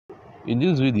In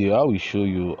this video, I will show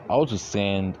you how to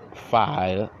send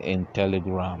file in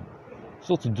Telegram.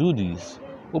 So to do this,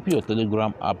 open your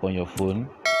Telegram app on your phone,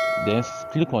 then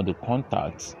click on the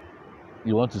contacts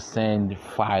you want to send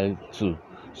file to.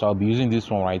 So I'll be using this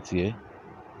one right here.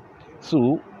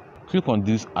 So click on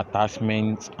this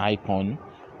attachment icon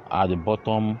at the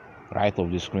bottom right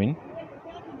of the screen,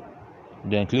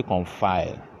 then click on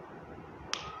file.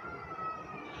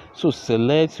 So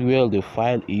select where the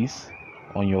file is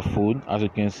on your phone. As you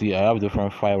can see, I have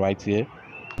different file right here.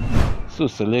 So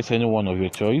select any one of your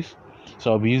choice.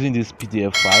 So I'll be using this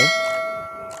PDF file.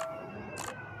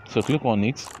 So click on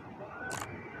it.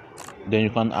 Then you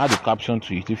can add a caption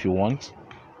to it if you want.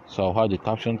 So I'll add the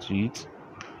caption to it.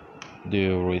 The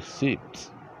receipt.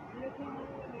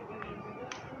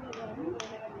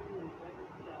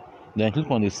 Then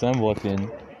click on the send button.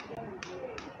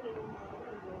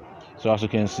 So as you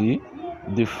can see,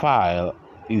 the file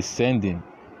is sending.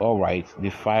 Alright, the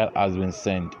file has been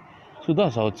sent. So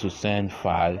that's how to send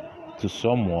file to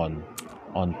someone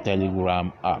on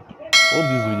Telegram app. Hope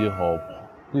this video helped.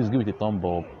 Please give it a thumb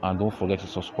up and don't forget to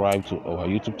subscribe to our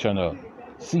YouTube channel.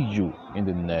 See you in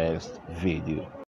the next video.